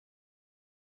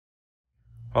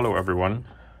Hello everyone,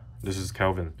 this is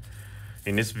Calvin.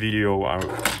 In this video,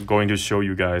 I'm going to show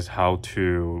you guys how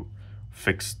to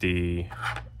fix the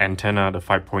antenna, the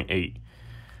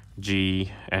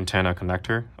 5.8G antenna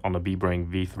connector on the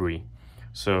BeeBrainBL V3.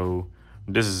 So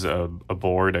this is a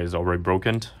board that is already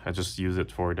broken. I just use it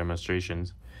for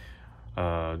demonstrations.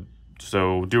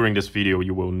 So during this video,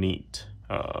 you will need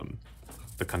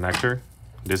the connector.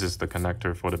 This is the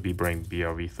connector for the BeeBrainBL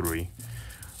V3.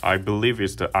 I believe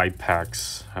it's the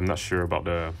IPAX. I'm not sure about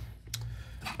the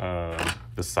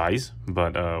size,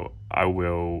 but I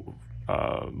will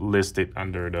list it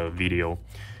under the video,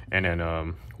 and then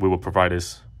we will provide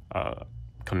this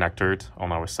connector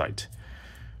on our site.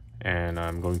 And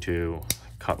I'm going to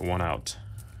cut one out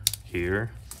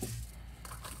here,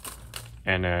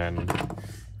 and then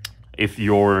if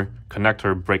your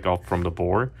connector break off from the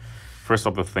board, first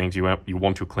of the things you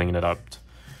want to clean it up.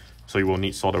 So you will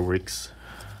need solder wicks.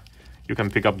 You can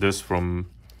pick up this from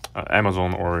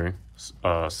Amazon or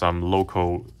some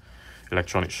local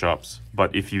electronic shops.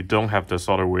 But if you don't have the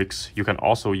solder wicks, you can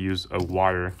also use a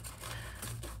wire.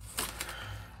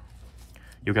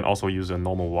 You can also use a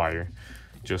normal wire.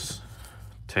 Just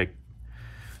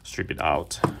strip it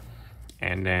out,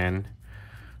 and then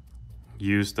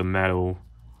use the metal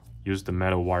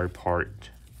wire part,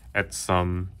 add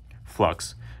some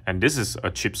flux. And this is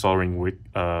a chip soldering wick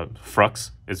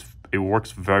flux. It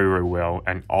works very, very well,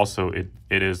 and also it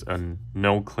is a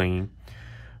no clean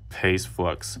paste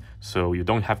flux, so you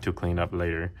don't have to clean up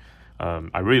later.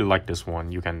 I really like this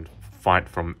one. You can find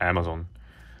from Amazon.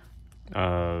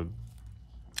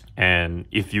 And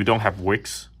if you don't have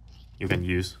wicks, you can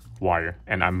use wire,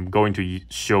 and I'm going to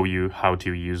show you how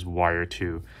to use wire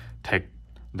to take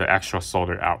the extra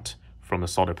solder out from the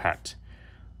solder pad.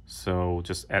 So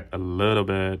just add a little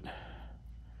bit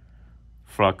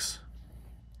flux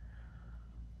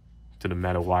to the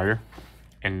metal wire,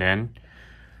 and then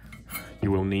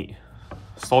you will need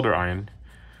solder iron.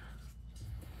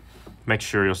 Make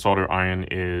sure your solder iron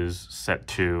is set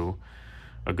to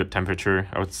a good temperature.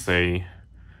 I would say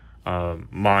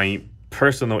my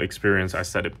personal experience, I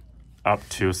set it up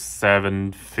to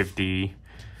 750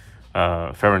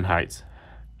 Fahrenheit,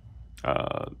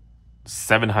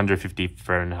 750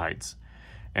 Fahrenheit.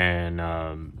 And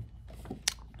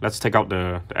let's take out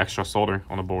the extra solder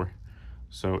on the board.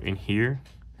 So in here,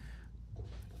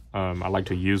 I like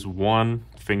to use one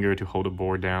finger to hold the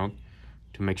board down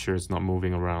to make sure it's not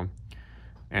moving around,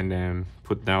 and then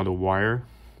put down the wire.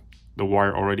 The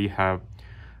wire already have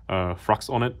flux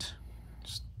on it.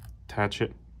 Just attach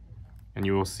it, and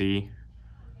you will see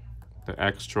the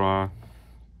extra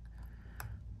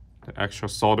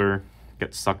solder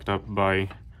gets sucked up by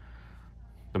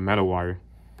the metal wire.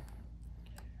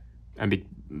 And be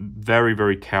very,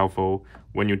 very careful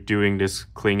when you're doing this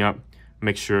cleanup.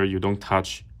 Make sure you don't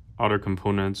touch other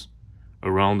components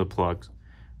around the plugs,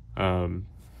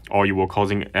 or you will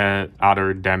causing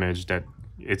other damage that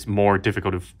it's more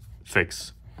difficult to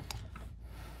fix.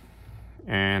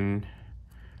 And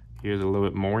here's a little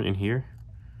bit more in here.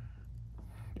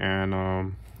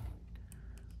 And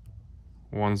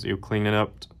once you clean it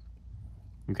up,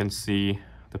 you can see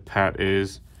the pad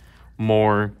is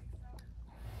more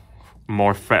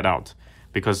fat out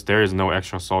because there is no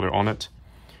extra solder on it.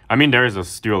 I mean, there is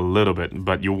still a little bit,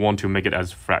 but you want to make it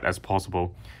as flat as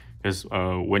possible, because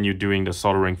when you're doing the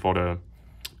soldering for the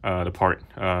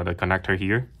connector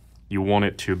here, you want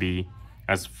it to be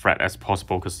as flat as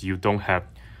possible, because you don't have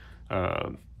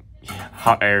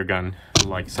hot air gun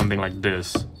like something like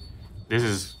this. This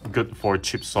is good for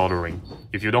chip soldering.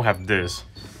 If you don't have this,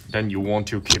 then you want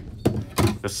to keep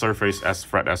the surface as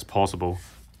flat as possible.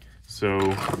 So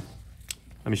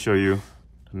let me show you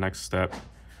the next step.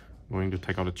 I'm going to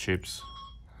take out the chips.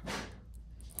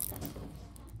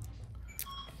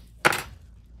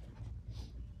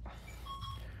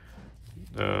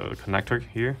 The connector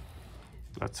here.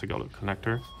 Let's take out the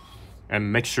connector.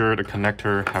 And make sure the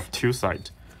connector have two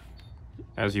sides.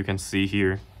 As you can see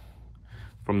here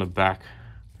from the back.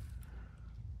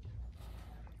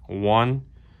 One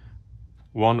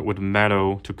with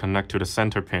metal to connect to the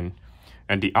center pin,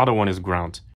 and the other one is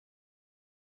ground.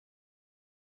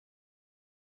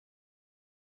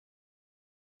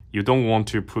 You don't want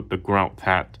to put the ground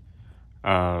pad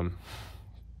to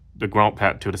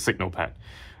the signal pad.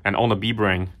 And on the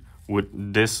BeeBrain, with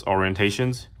this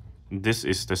orientations, this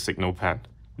is the signal pad,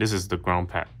 this is the ground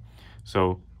pad.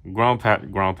 So ground pad,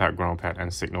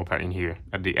 and signal pad in here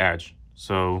at the edge.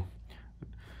 So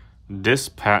this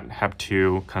pad have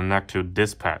to connect to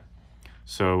this pad,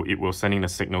 so it will sending the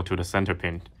signal to the center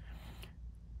pin.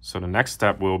 So the next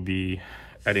step will be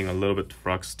adding a little bit of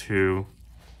flux to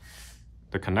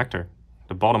the connector,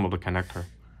 the bottom of the connector.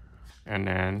 And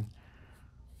then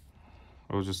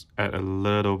we'll just add a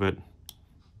little bit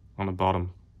on the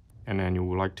bottom. And then you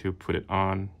would like to put it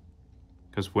on,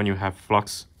 because when you have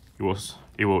flux,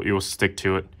 it will stick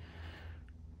to it.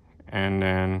 And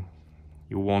then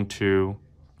you want to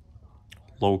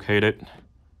locate it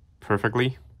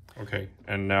perfectly. Okay,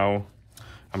 and now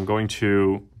I'm going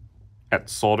to add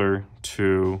solder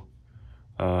to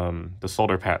the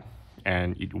solder pad,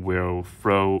 and it will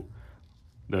throw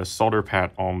the solder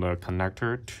pad on the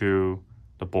connector to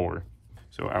the board.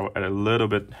 So I will add a little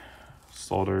bit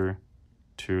solder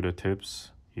to the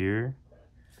tips here,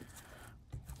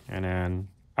 and then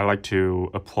I like to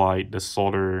apply the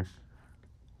solder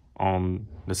on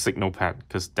the signal pad,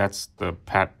 because that's the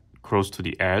pad close to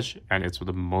the edge, and it's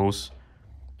the most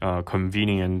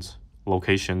convenient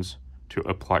locations to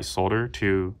apply solder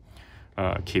to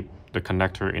keep the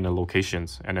connector in the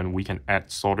locations. And then we can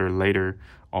add solder later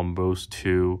on both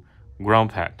two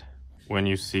ground pad. When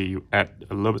you see you add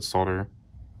a little bit solder,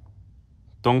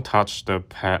 don't touch the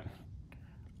pad.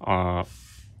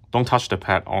 Don't touch the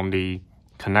pad on the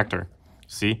connector.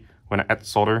 See, when I add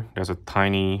solder, there's a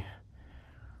tiny,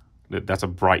 that's a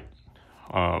bright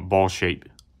ball shape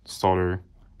solder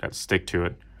that stick to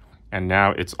it, and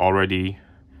now it's already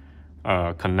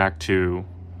connect to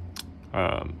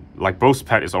like both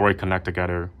pad is already connected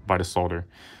together by the solder.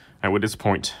 And with this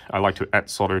point, I like to add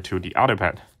solder to the other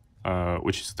pad,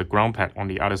 which is the ground pad on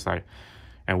the other side.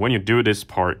 And when you do this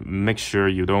part, make sure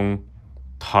you don't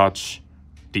touch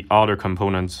the other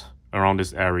components around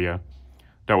this area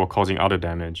that will causing other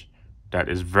damage. That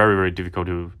is very, very difficult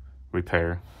to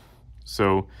repair.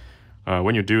 So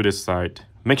when you do this side,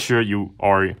 make sure you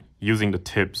are using the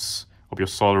tips of your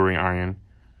soldering iron,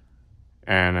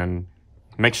 and then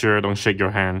make sure don't shake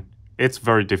your hand. It's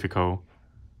very difficult.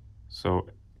 So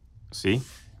see,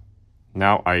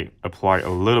 now I apply a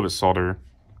little bit solder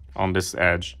on this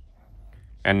edge,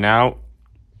 and now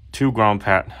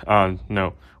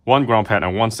one ground pad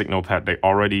and one signal pad, they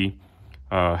already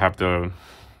have the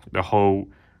whole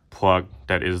plug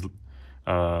that is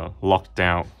locked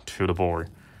down to the board.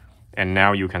 And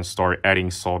now you can start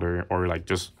adding solder, or like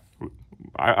just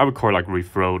I would call it like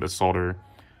reflow the solder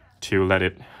to let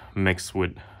it mix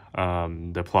with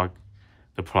the plug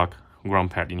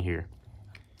ground pad in here.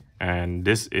 And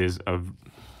this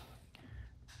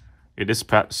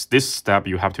step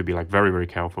you have to be like very, very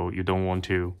careful. You don't want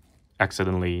to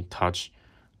accidentally touch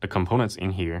the components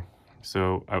in here.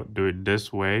 So I'll do it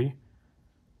this way,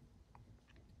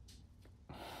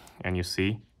 and you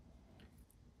see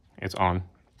it's on.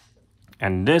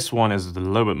 And this one is a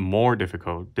little bit more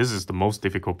difficult. This is the most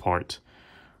difficult part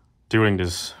during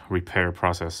this repair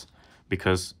process,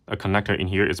 because a connector in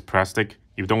here is plastic.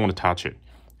 You don't want to touch it.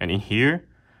 And in here,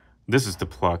 this is the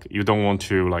plug. You don't want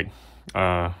to like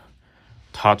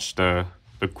touch the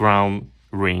ground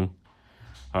ring,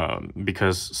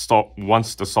 because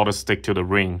once the solder stick to the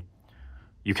ring,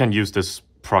 you can't use this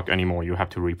plug anymore. You have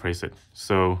to replace it.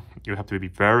 So you have to be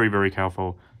very, very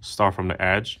careful. Start from the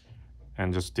edge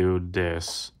and just do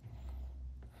this.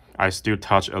 I still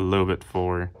touch a little bit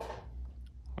for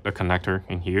the connector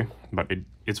in here, but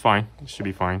it's fine. It should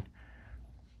be fine.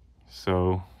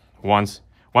 So once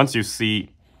you see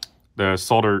the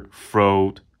solder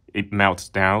flow, it melts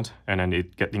down and then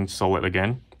it getting solid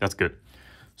again, that's good.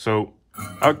 So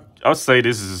I'll say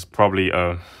this is probably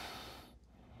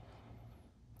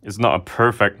it's not a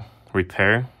perfect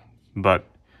repair, but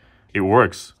it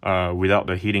works without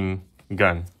the heating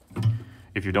gun.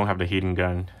 If you don't have the heating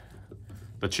gun,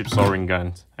 the chip soldering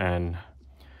gun, and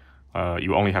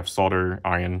you only have solder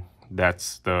iron,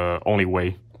 that's the only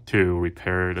way to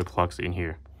repair the plugs in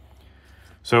here.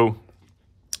 So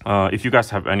if you guys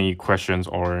have any questions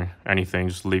or anything,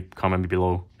 just leave comment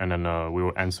below, and then we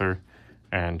will answer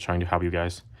and trying to help you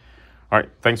guys. All right,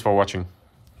 thanks for watching.